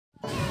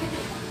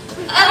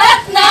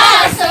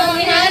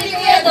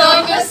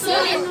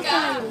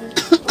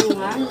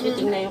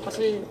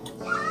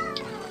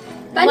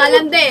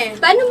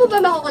Paano mo ba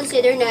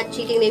mako-consider na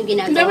cheating na yung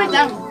ginagawa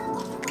mo?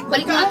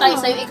 Balik na tayo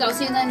sa'yo, ikaw.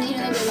 Sino na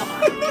niloloko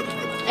ka?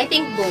 I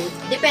think both.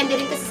 Depende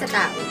rin kasi sa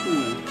tao.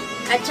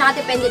 At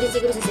saka depende rin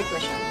siguro sa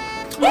sitwasyon.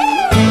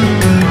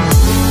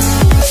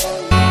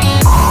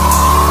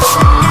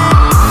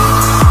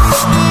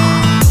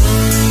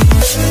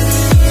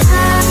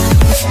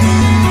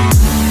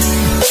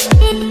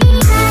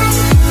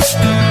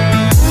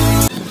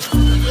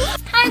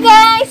 Hi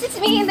guys! It's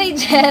me,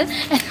 Nigel.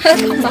 And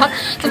welcome back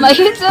to my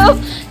YouTube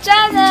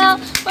channel.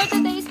 For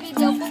today's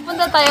video,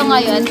 pupunta tayo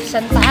ngayon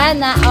sa Santa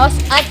Ana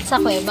at sa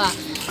Cueva.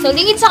 So,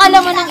 lingid sa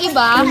kalaman ng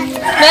iba,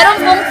 meron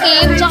pong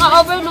cave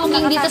tsaka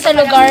overlooking dito sa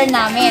lugar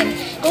namin.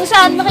 Kung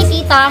saan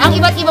makikita ang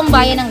iba't ibang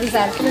bayan ng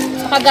Rizal.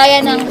 So,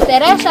 kagaya ng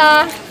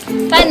Teresa,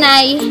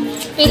 Tanay,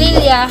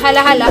 Pililla,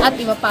 Halahala at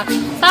iba pa.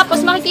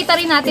 Tapos makikita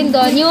rin natin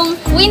doon yung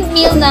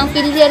windmill ng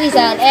Pililla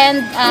Rizal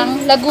and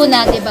ang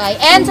Laguna, diba?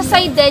 And sa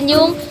side din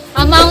yung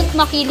Mount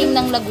Makiling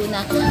ng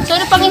Laguna. So,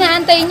 ano pang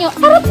inaantay nyo?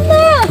 Arap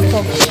na!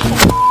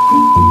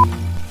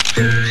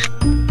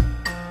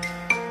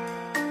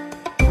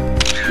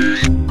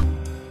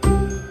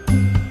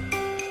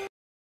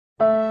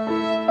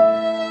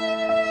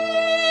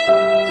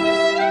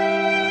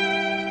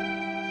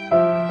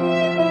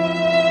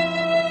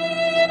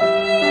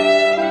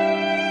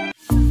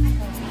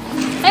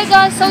 Hi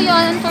guys! So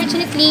yun,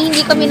 unfortunately,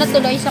 hindi kami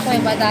natuloy sa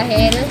Cueva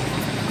dahil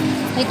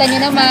kita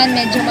nyo naman,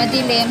 medyo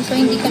madilim. So,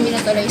 hindi kami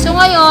natuloy. So,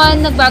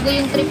 ngayon, nagbago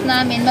yung trip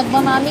namin.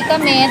 Magmamami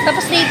kami.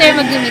 Tapos later,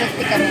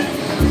 mag-milktea kami.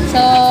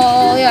 So,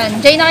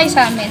 yun. Join na kayo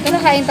sa amin. Tara,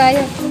 kain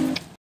tayo.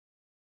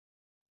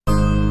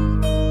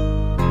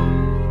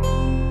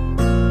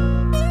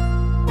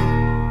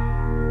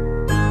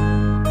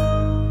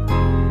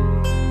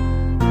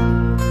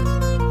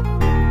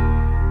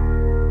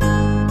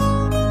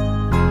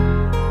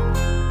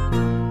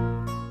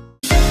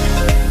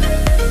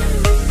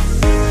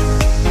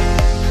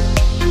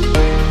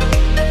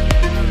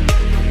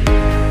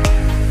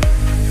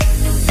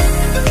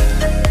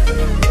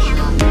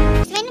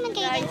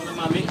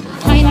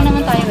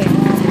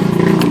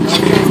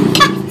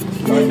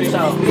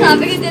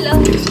 Sabi ko nila.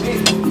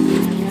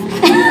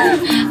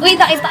 Uy,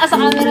 nakita ka sa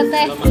camera,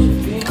 te.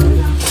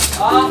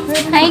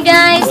 Hi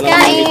guys,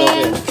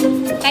 kain.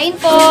 Kain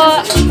po.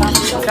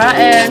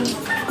 Kain.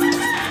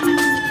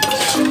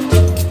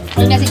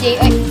 Ano na si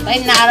Jay? Uy,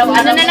 kain na araw-araw.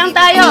 Ano na lang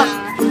tayo?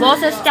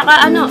 Boses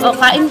tsaka ano? O,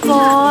 kain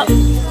po.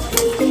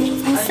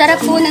 Ang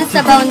sarap po ng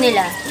sabaw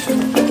nila.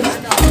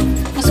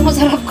 Mas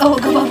masarap ka,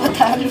 huwag ka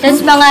babataan.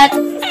 Tapos mga...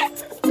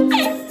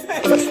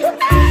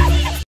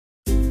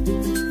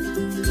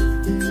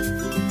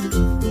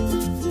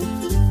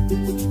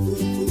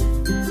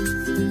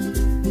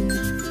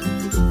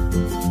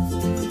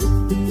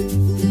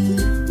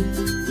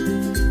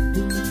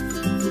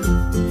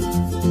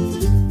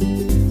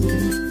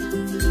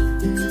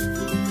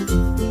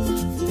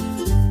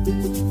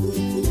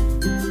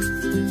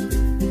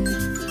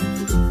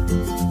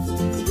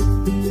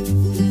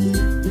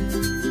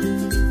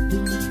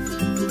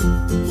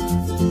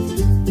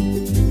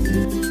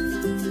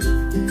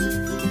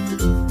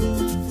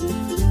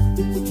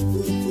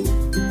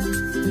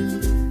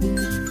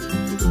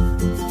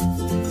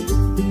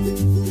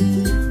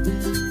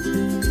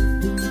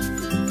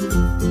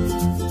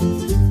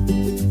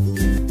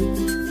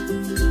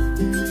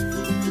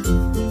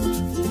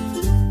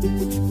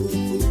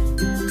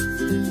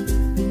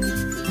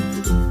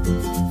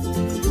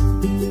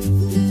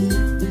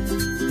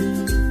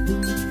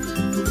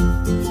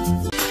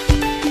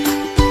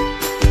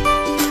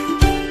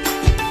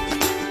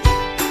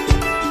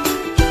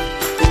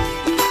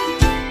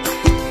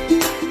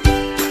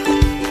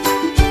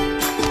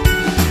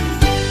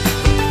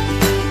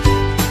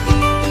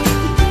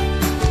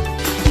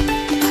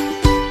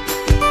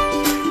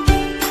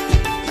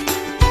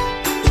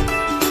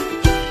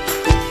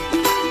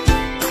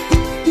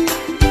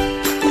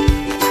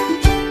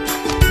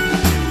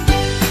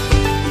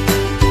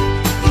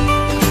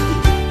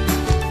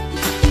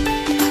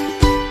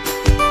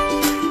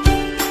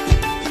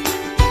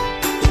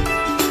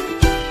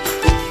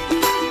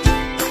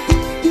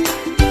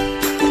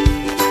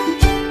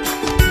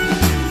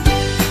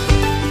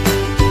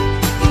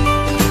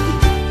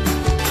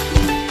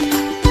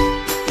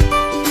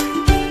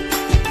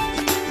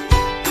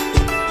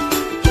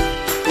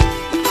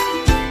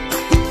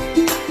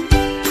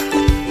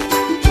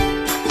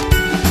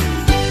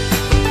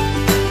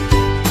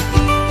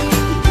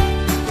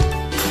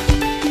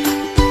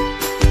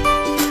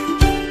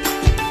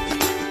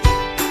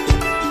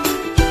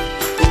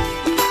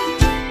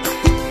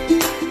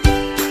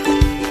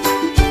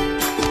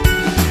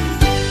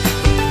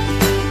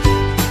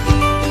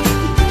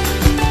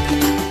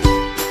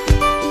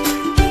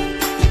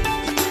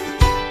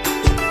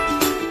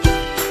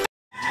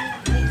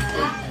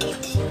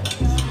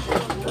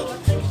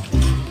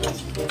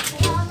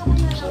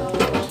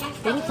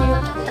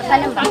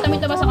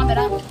 Pakita mo ba sa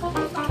camera?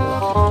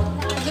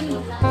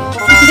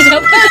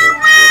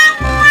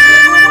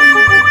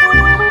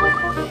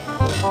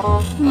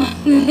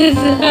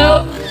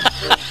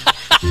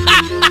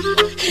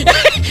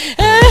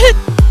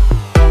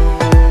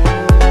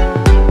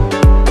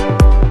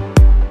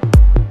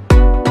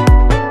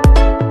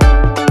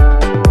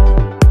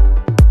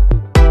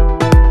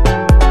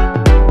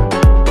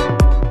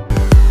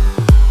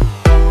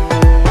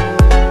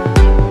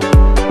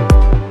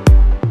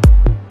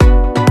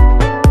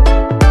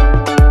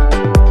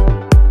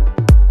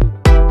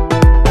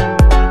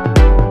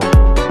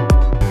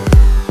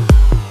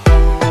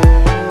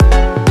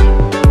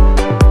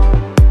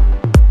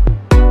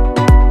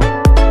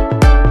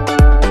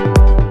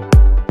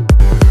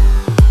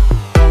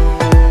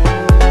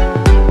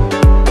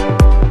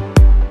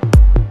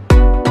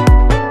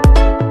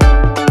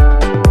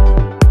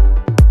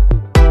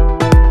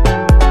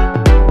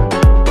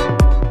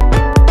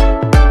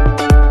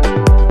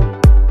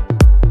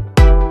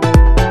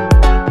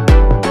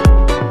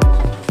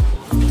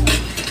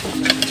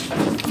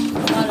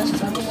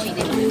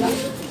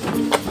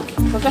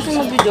 Huwag kasi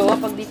mag-video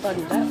pag di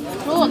panda.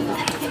 Fruit.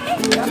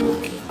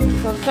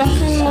 Huwag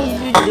kasi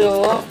mag-video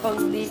pag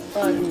di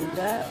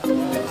panda.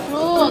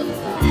 Fruit.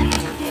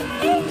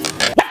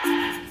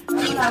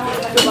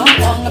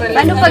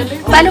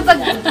 Paano pag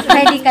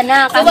ready ka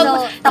na? Kaso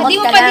takot Hindi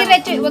mo ka pa lang.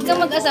 diretso. Huwag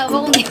kang mag-asawa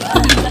kung di pa.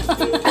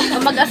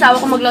 Kung mag-asawa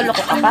ko,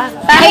 magloloko ka pa.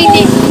 Ay,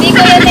 hindi ko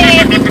yan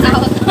na-edit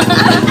out.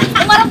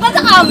 Umarap pa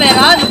sa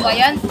camera. Ano ba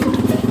yan?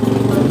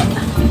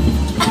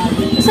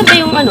 Saan ba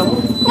yung ano?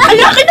 Ang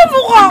laki na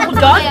mukha ko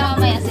dyan! Kaya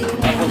mamaya, sige.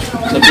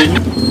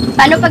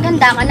 Paano pag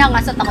handa ka na?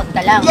 Kaso takot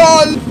ka lang.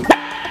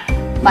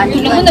 Paano Yun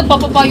yun? naman,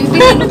 nagpapapayo din.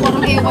 Ano,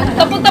 parang ewan.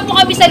 Tapunta po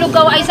kami sa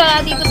lugaw ay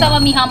dito sa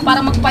Mamiham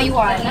para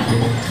magpayuan.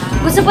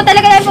 Gusto po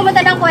talaga namin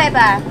pumunta ng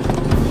kuweba.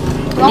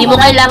 Hindi mo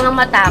kailangang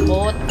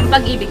matakot.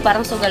 Pag-ibig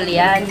parang sugal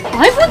yan.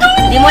 Ay, putang!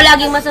 Hindi mo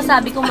laging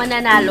masasabi kung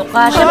mananalo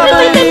ka.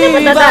 Siyempre,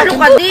 matatalo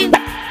ka din.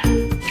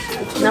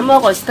 Tignan mo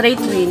ako,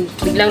 straight win.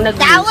 Biglang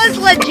nag-lose. That was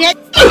legit!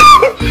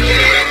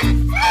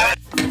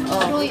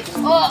 Uy,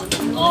 oh!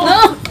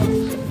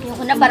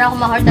 Ayoko na, parang ako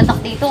ma-heart attack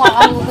dito.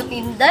 Kakamugot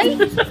Inday.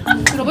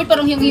 Robert,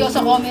 parang hiyo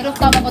sa camera.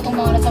 Tama ba itong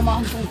mga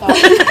nasamahan kong tao?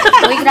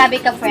 Uy, grabe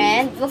ka,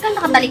 friend. Huwag kang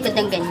nakatalikod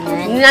ng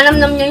ganyan.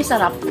 Ninanamnam niya yung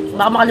sarap.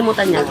 Baka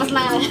makalimutan niya. Tapos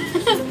na.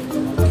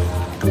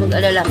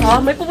 Mag-alala. Ah,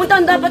 may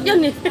pupuntahan dapat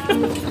yan eh.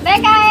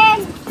 Bekain!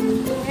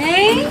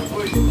 Eh?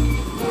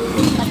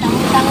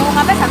 Patango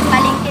ka ba?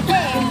 Sakpaling kita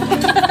eh.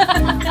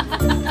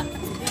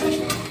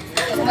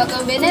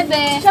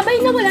 Magkabenebe. Sabay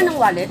na wala ng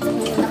wallet yung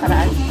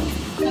nakaraan.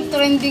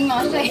 Nag-trending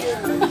nga siya eh.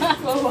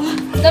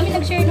 Dami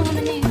nag-share naman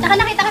na eh. Saka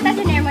nakita ka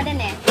sa mo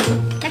din eh.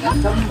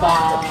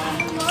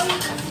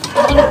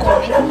 Ako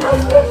nag-comment.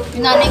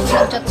 Yung nanay ko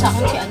nag-chat sa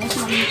akin si si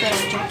Mami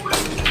Perocho.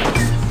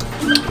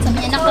 Sabi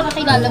niya,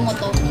 nakakakilala mo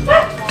to.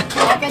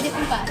 Pwede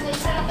pong pasay.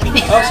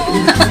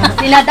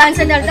 Dinadaan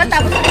sa dalda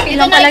tapos Ito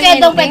pilang na ka lang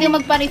ikaw pwede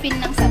magpa-refill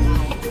ng sabaw.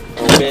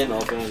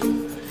 Open.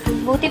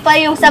 Buti pa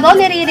yung sabaw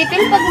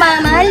nire-refill pag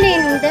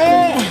mamahalin. Hindi.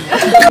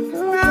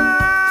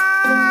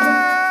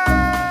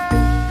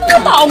 Mga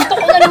taong to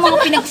ko na ng mga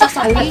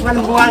pinagsasabi.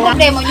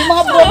 Problema, yung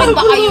mga broken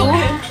ba kayo?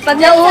 Pag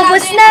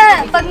naubos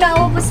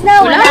na,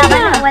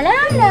 wala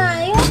na.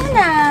 Ayoko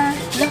na.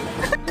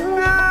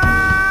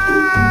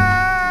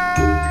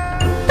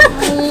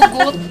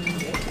 Hugot.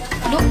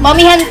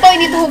 Mamihan to,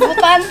 hindi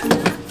tuhugutan.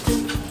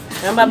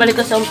 Kaya babalik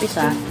ko sa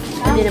umpisa.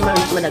 Hindi naman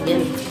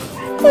malagyan.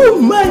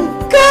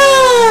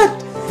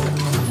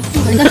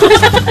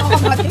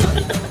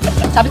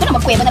 Sabi ko na,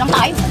 magkweba na lang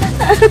tayo.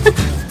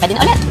 Pwede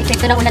na ulit. I-check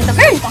ko ng ulan to,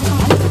 girl.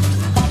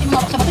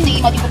 Sa bato,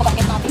 nai-imagine ko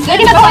pagkakit natin.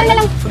 Pwede na bawal na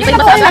lang. Hindi pa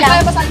Bawal na yung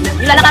lang. basahin.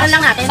 Ilalakaran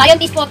lang natin.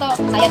 Scientist po to.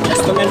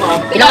 Scientist. Gusto mo yun, ma'am?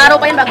 Ilang araw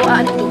pa yun bago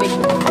aan yung tubig.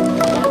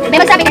 May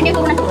magsabi kanyo yung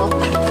tuunan ko.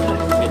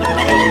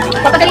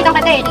 Papagalitan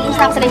ka tayo.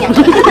 Nag-insta ako sa ganyan.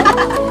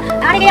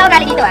 Ako rin kaya ako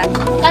galing dito ah.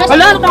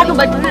 Wala,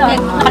 nakakatubad mo na.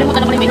 Nakalimutan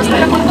na ko na yung menu.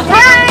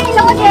 Hi!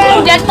 Hello, Jen!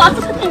 Diyan po.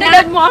 Hindi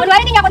lang mo.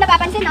 Kunwari hindi niya ako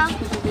napapansin, no?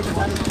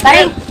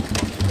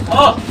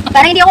 Oh!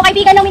 Parang hindi ako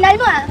kaibigan ng minahal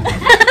mo, ah.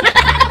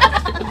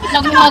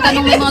 Lagi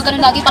may mga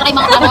ganun lagi para kay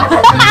mga tama.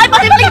 Ay,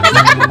 posible ka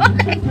na.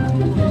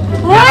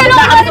 Uy,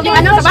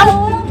 Ano, sabaw?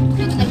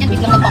 Dito na yan,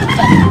 biglang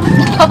nagpakusan.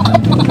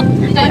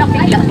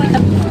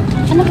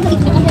 Ano ba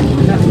ito? Ano ba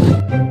ito?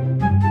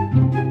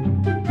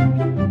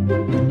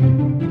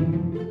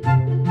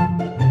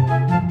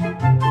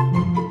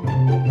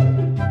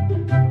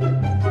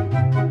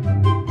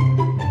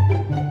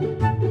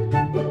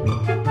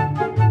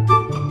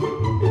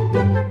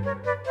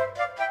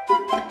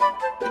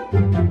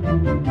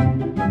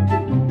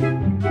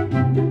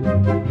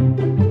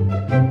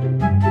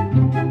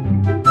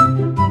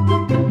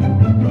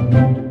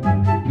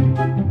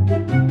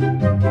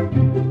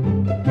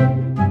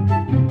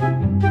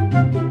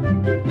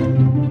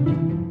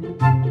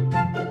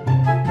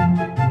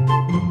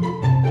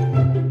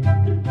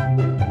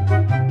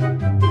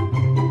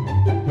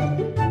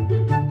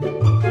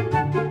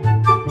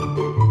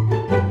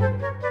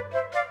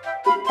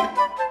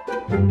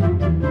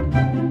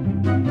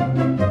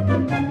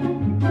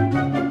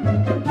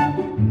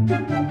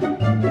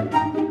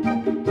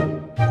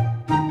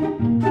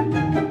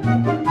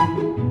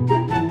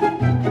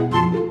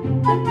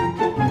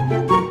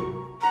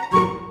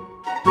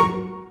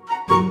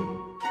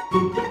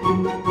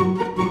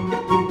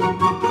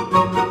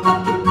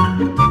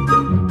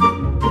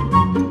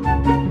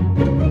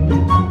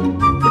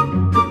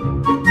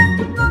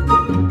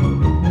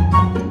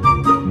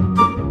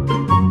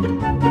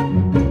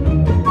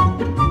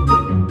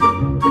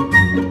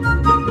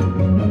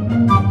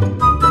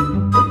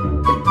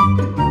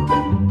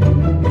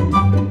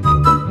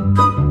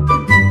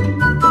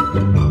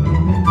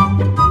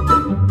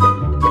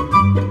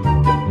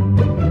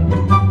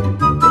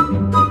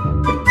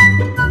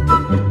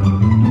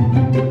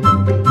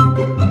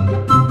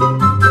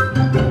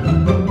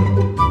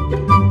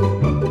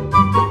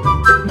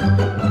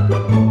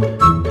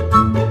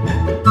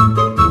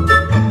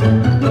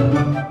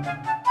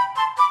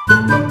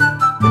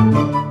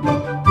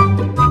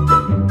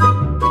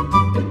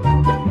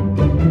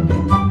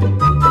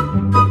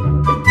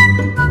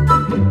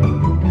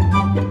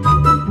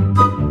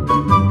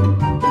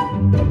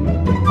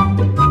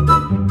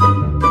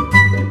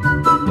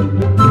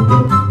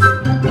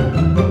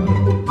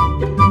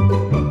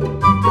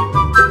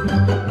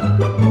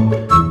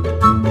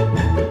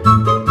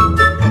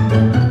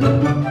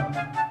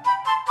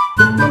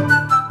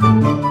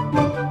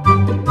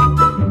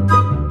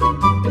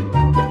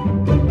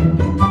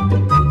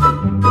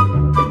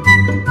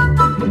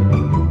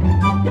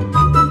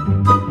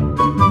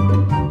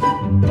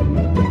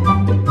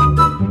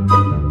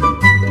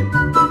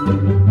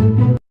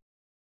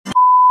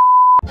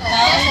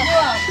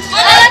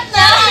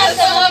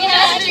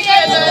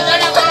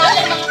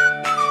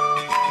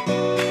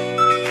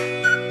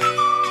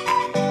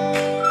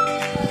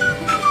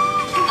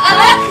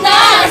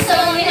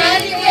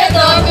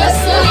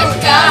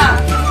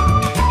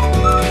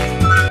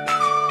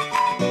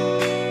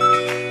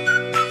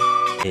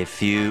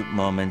 few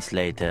moments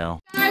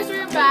later. Guys,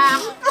 we're back.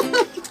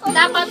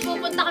 Dapat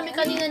pupunta kami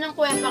kanina ng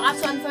kuweba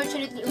kaso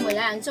unfortunately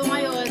umulan. So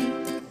ngayon,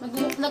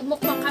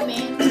 nagmukbang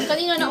kami.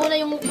 Kanina nauna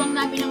yung mukbang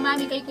namin ng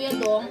Mami kay Kuya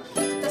Dong.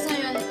 Tapos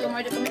ngayon,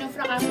 umorder kami ng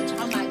fracasso at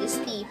saka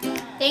Majesty.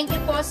 Thank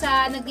you po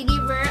sa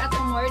nag-deliver at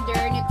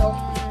umorder nitong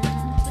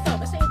ito,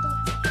 basta ito.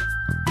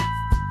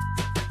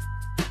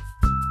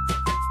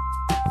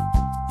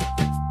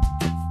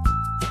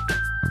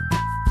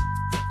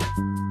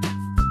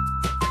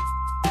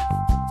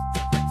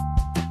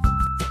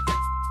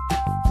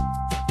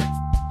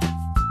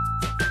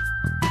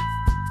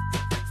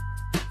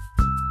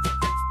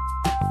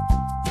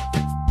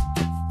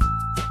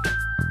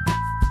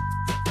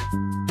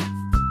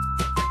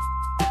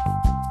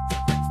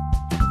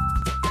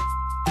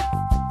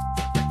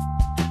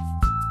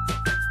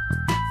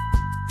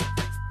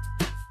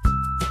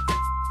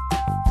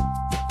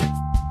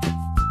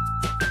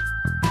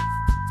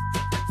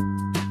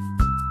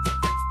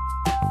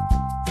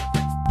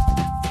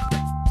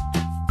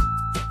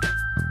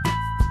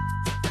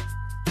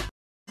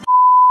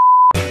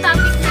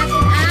 Topic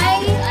natin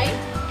ay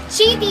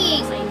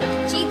cheating!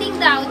 Cheating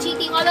daw.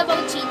 Cheating. All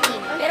about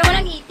cheating. Pero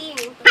walang eating.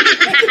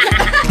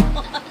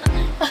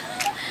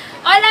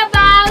 All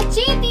about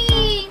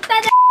cheating!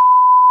 Tada!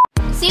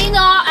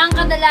 Sino ang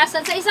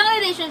kadalasan, sa isang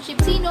relationship,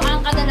 sino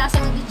ang kadalasan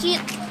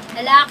nag-cheat?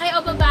 Lalaki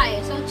o babae?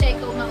 So, check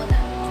ko mauna.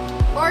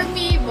 For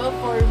me ba?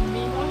 For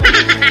me.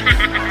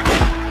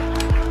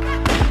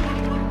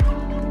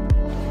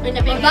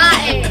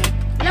 Babae.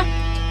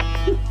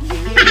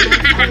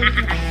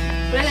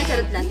 Wala lang,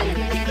 charot lang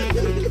talaga.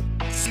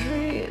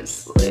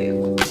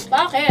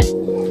 Bakit?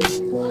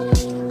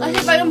 Kasi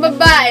pag ang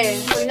babae,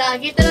 pag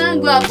nakakita na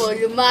ng gwapo,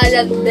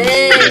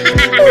 lumalandi.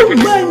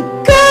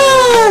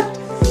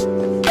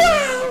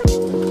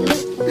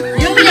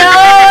 Yun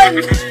yun!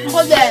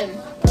 Ako din.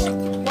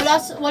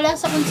 Wala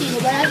sa kung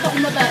sino. Wala sa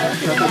kung babae.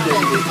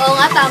 Oo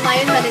nga, tama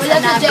yun. Mali Wala sa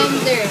sa nabi.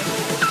 gender.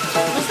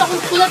 Basta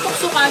kung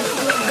tukso ka,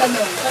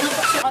 gano'n. Kanang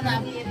tukso ka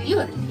na,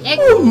 yun.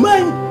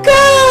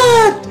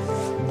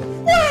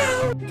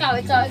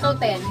 Ikaw,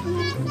 Ten.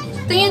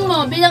 Tingin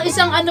mo, bilang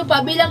isang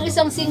bilang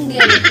isang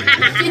single,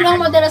 sino ang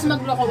madalas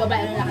magloko,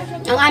 babae o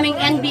lalaki? Ang aming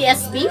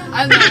NBSP?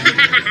 Ano?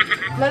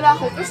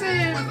 Lalaki.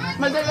 Kasi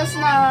madalas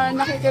na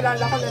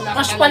nakikilala ko lalaki.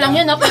 Crush pa lang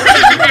yun, ha? Pero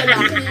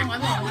lalaki yung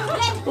ano.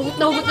 Hugot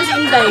na hugot na si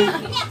Inday.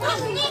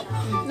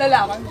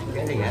 Lalaki.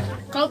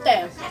 Ikaw,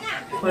 Ten.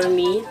 For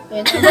me?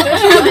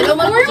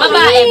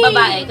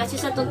 Babae. Kasi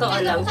sa totoo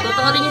lang,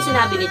 totoo rin yung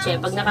sinabi ni Che,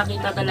 pag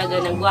nakakita talaga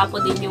ng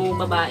gwapo din yung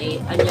babae,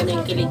 andyan na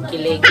yung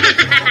kilig-kilig.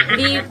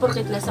 Hindi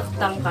porket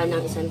nasaktan ka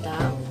ng isang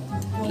tao,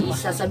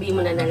 isasabihin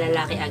mo na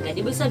lalaki agad.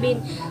 Ibig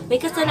sabihin, may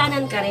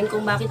kasalanan ka rin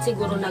kung bakit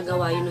siguro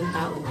nagawa yun ng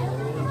tao na yun.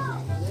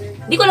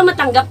 Hindi ko lang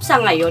matanggap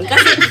sa ngayon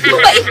kasi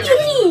mabait yun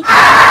eh.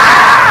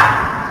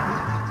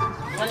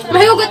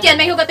 May hugot yan.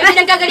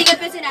 Pinagkagalingan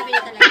pa yung sinabi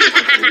niya talaga.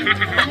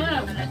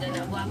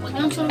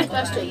 Anong sulit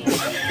question?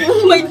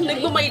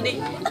 Nagmumay din.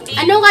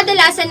 Anong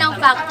kadalasan ng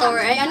factor,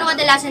 ay anong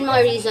kadalasan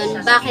mga reason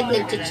bakit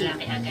nag-cheat?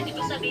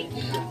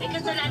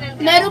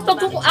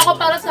 Ako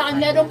para sa akin,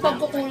 merong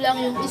pagkukulang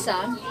yung isa.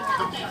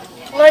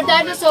 Or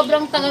dahil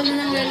sobrang tagal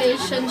na ng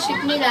relationship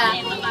nila,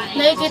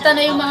 nakikita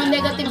na yung mga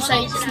negative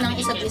sides ng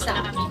isa't isa.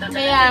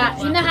 Kaya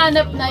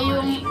hinahanap na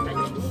yung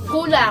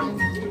kulang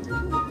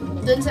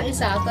dun sa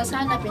isa, tapos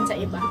hanapin sa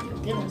iba.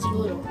 Yun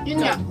siguro.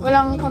 Yun nga,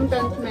 walang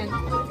contentment.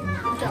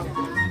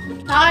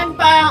 Saan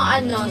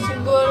parang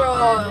siguro,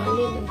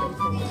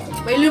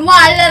 may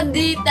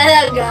lumalandi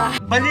talaga.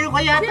 Baliw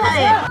ka yata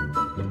eh.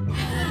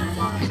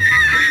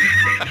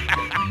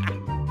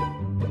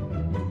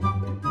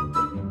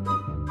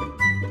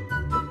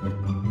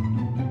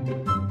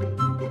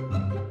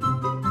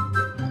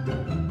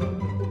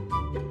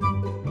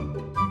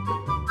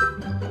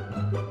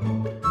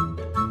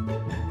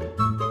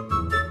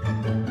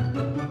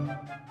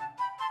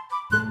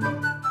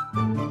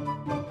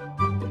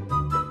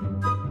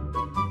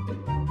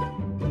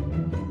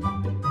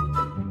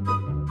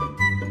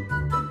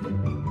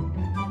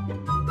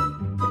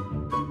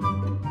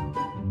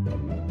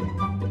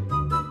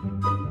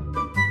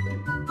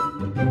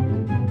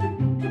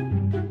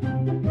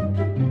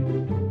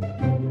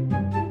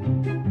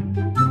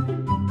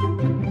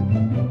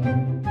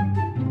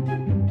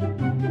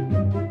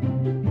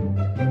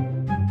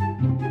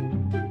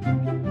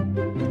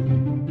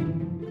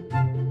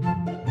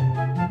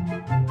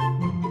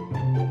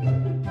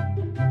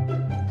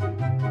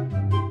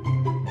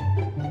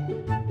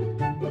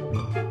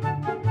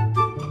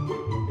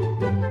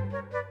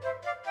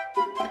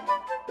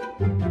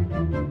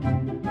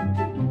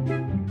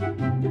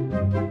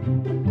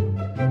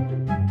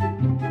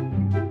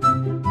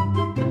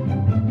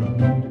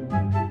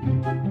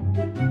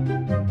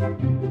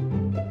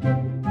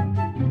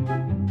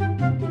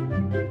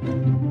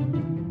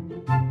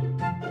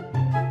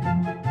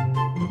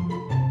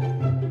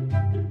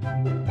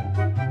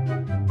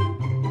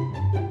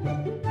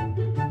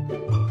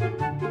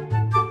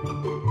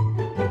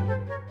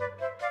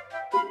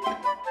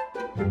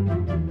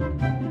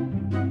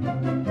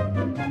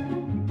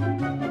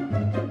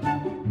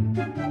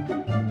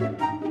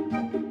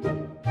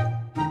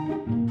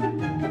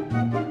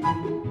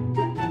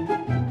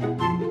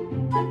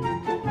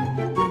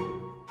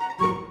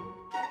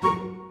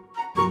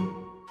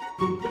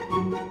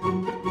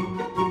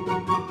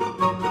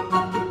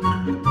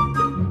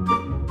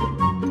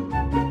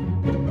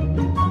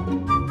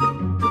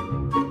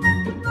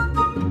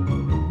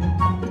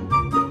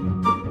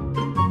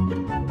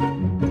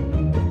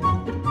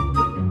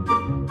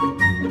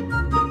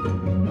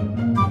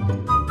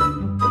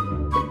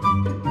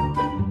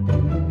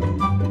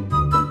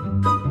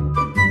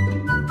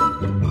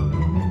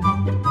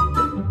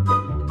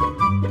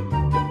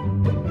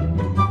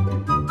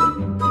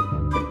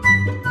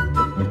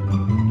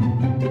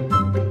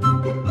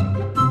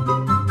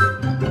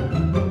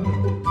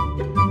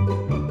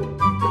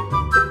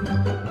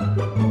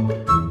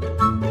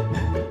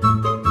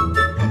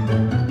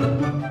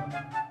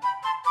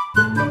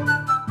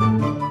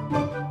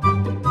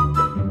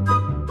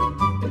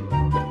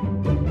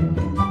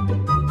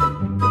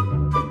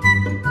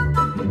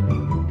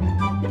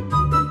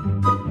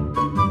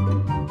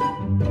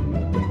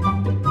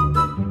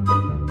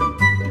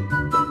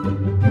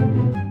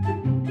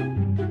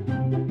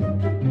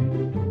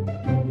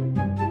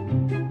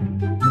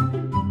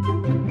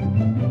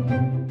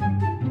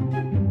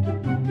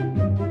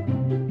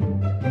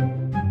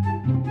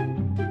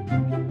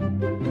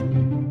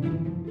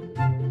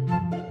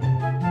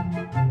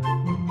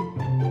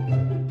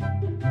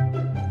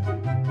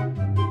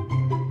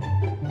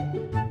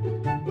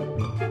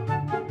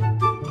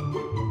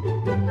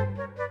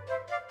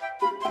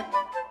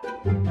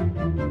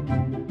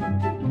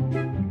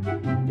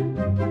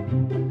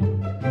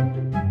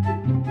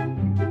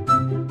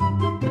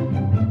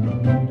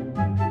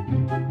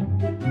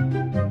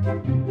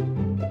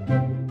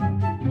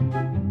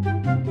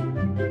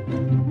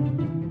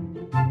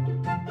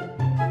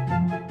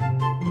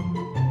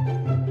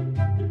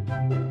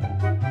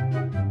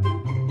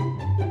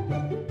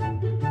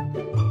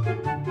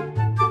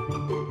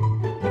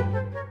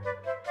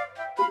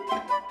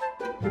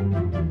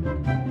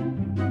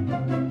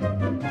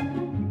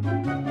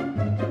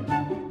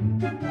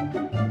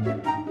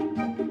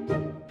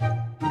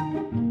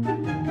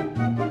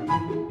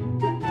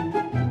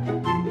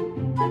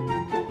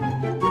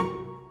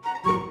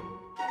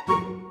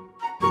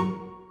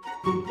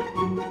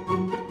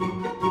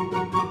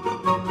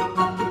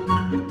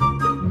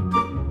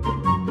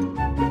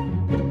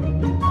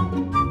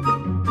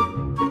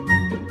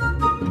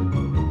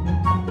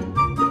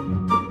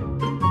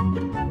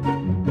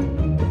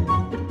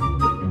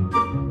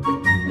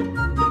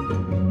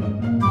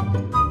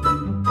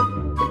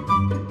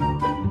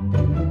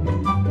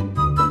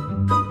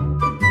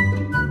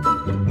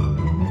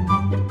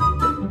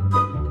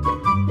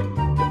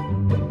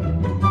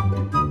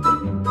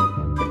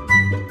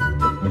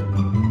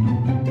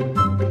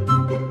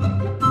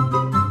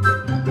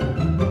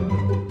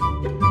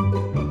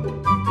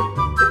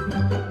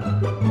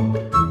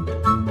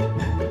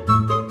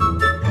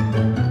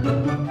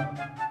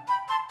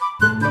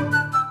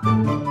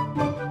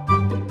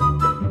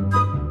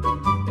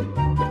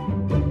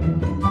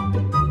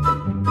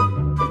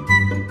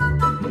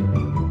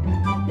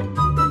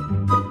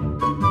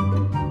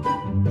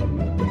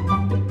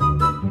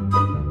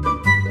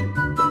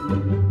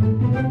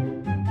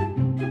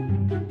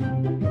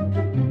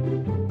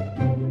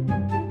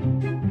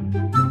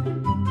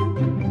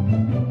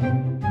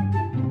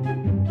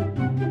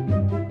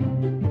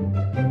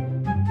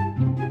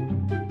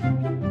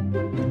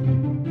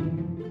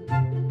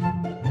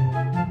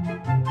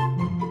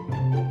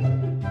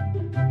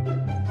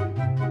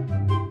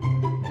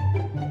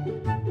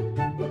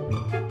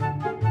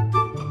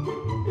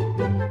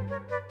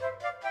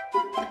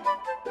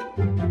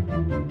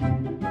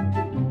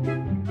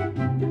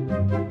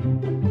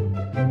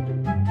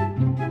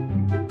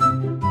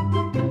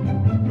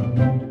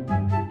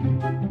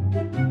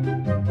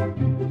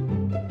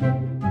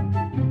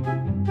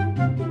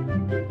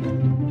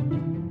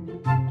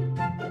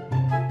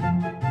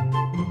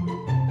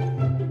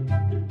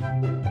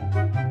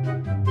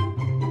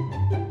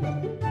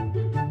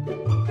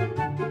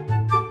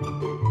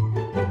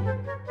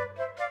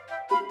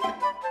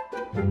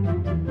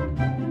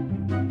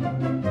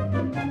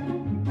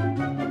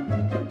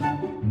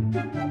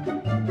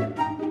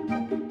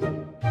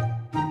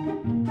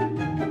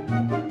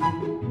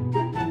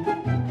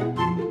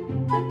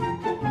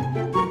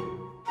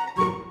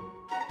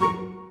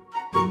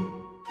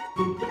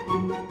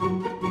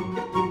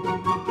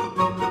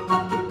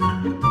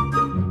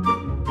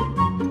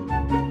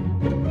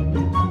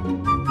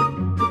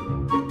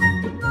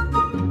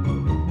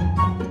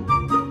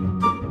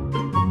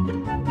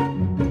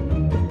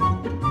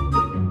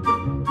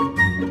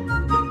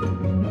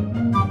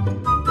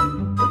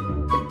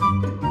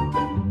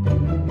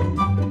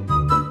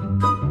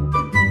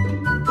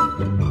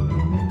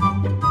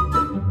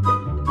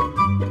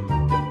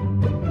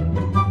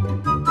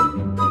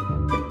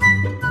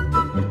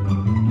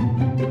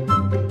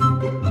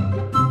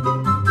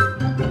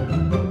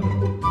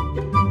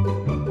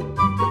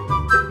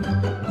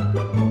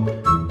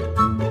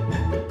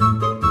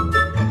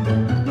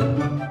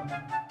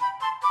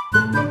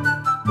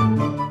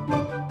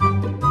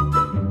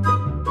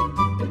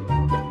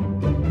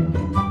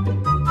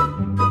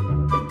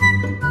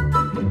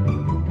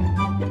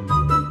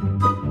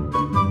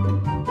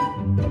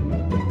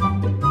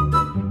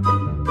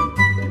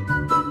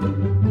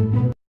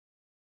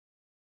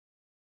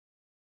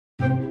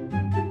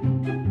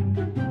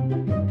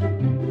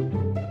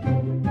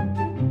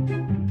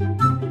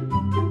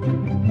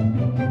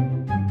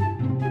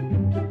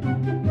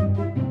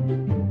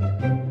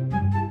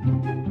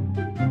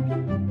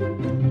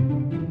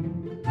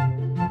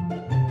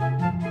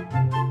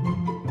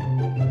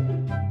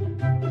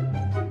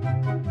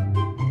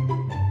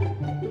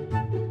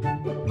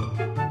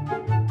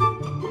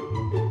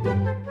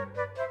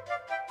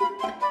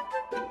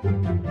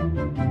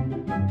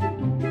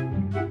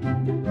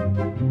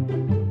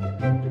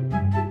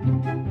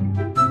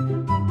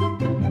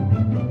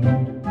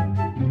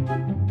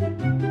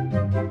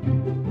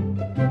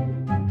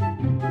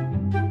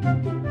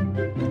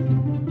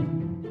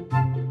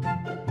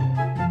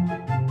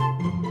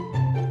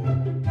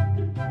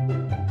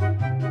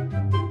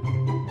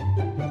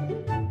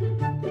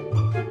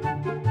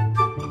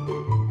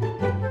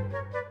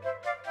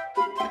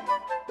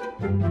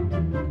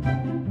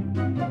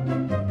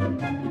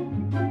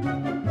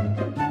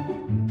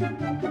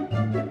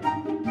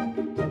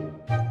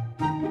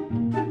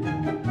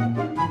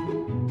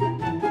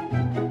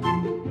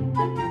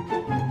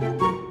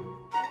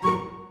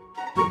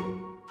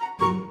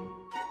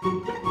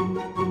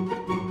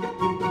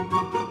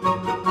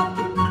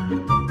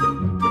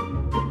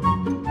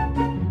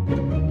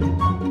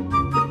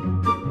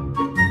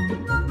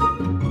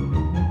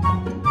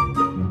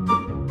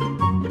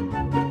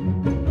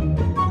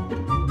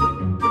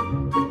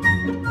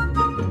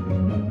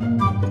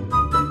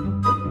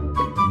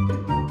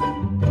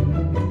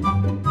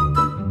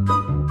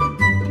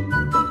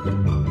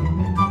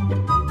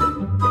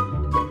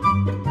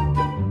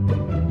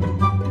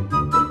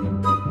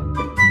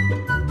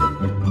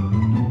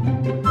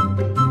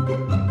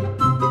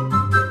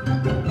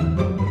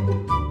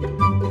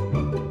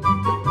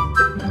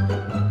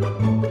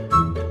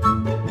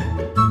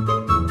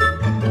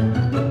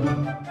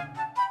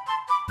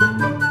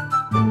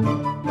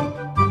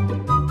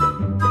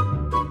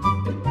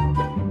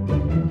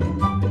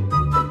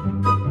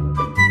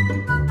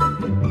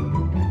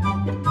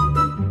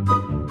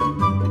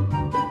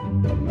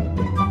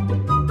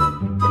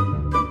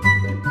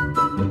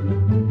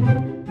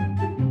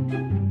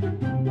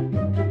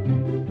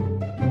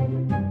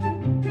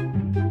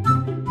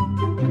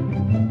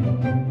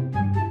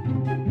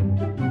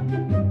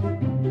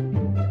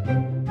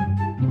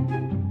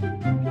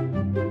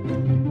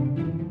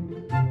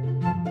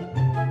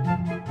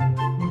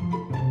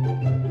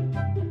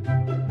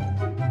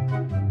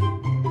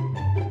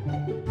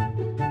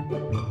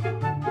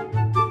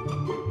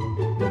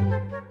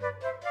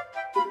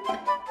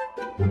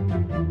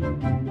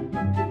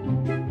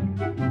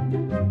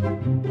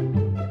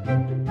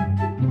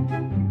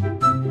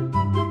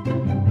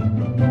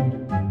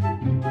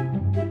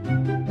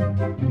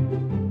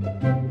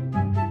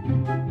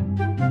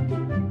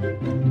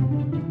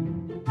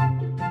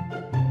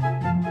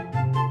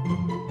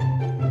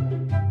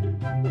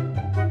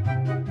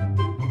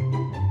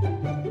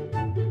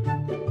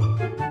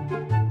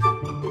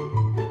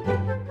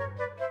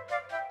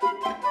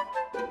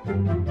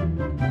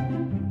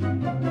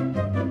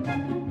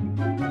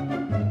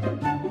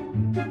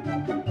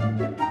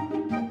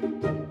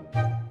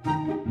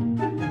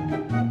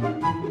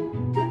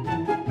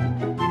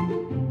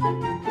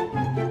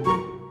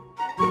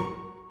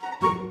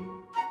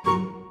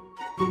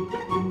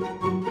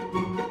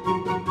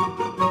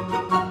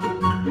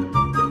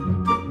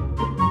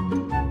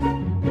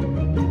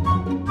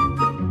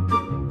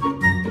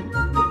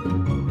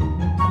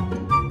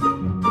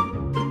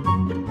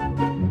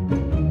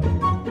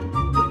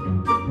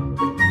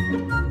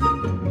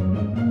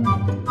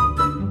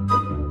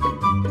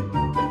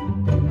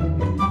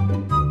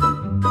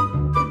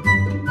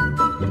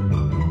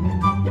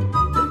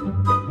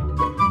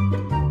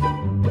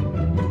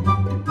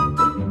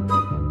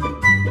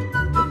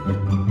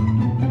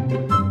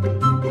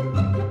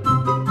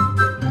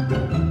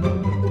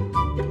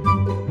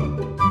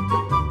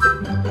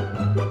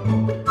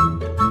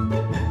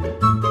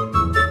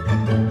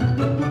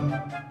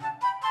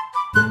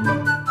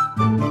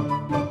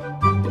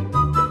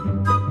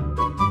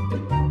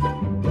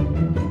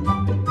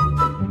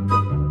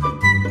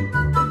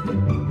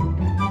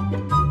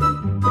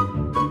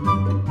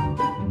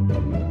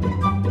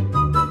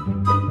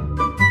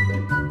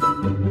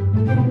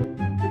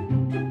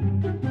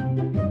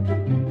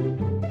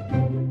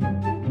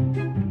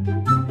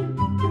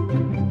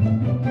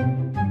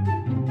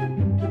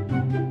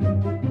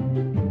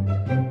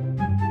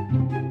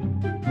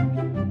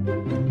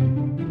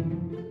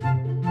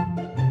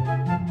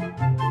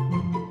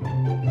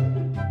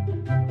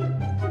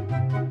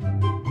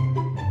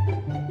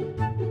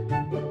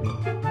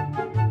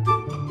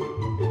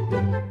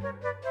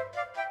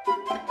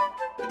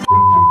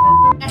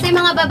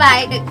 mga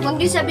babae, huwag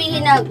niyo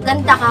sabihin na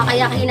ganda ka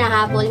kaya ka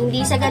hinahabol.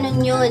 Hindi sa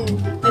ganun yun.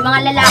 May mga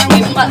lalaki na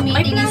hindi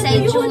tumitingin sa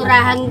itsura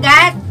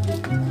hanggat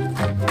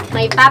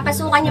may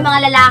papasukan yung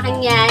mga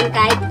lalaking yan,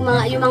 kahit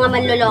yung mga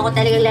manloloko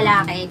talagang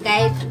lalaki,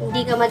 kahit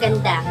hindi ka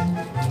maganda.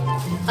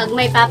 Pag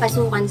may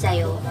papasukan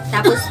sa'yo.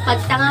 Tapos pag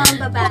tanga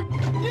ang babae.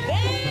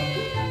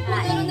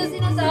 Ano na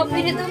sinasabi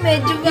nito?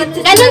 Medyo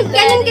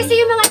Ganun kasi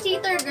yung mga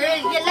cheater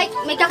girl. Like,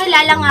 may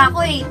kakilala nga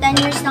ako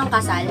 10 years ng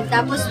kasal.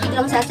 Tapos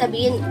biglang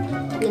sasabihin,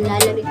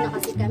 nalalamig na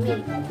kasi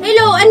kami.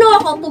 Hello, ano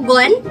ako?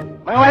 Pugon?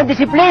 Mga walang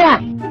disiplina!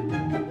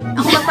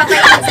 Ako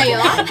magpapailan sa'yo?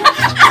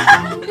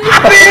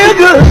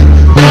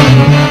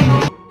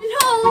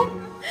 Hello?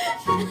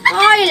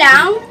 Okay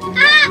lang?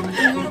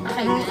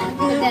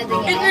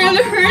 It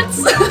really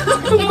hurts.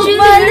 It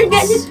really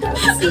ganito.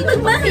 Sino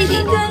ba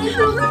hindi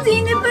ganito?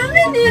 Sino ba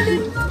ganito?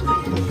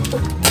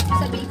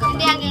 Sabihin ko,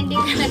 hindi ang ending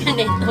na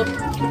ganito.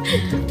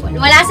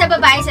 Wala sa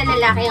babae sa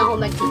lalaki ang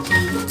mag-cheat.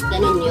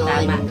 Ganun yun.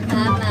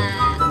 Tama.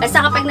 Basta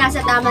kapag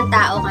nasa tamang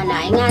tao ka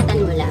na,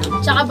 ingatan mo lang.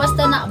 Tsaka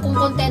basta na, kung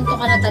kontento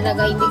ka na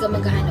talaga, hindi ka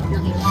maghahanap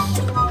ng iba.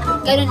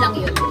 Ganun lang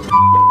yun.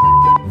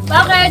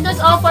 Okay,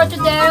 that's all for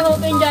today.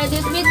 Hope you enjoyed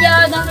this video.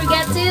 Don't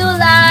forget to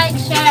like,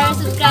 share,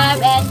 subscribe,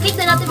 and click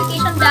the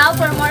notification bell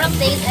for more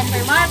updates and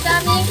for more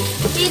upcoming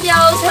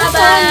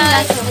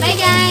Bye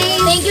guys!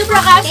 Thank you,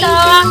 Prakaso!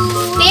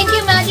 Thank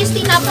you,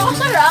 Majesty!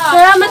 Napakasarap!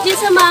 Salamat din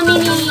sa mami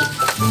ni...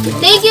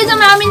 Thank you sa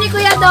mami ni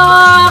Kuya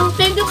Dong!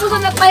 Thank you po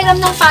sa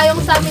nagpahiram ng payong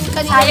sa amin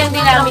kanina. Sayang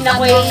din namin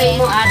ako yung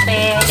mo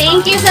ate.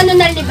 Thank you sa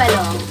nunal ni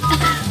Balong.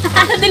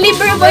 Sa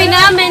delivery boy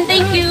namin,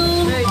 thank you.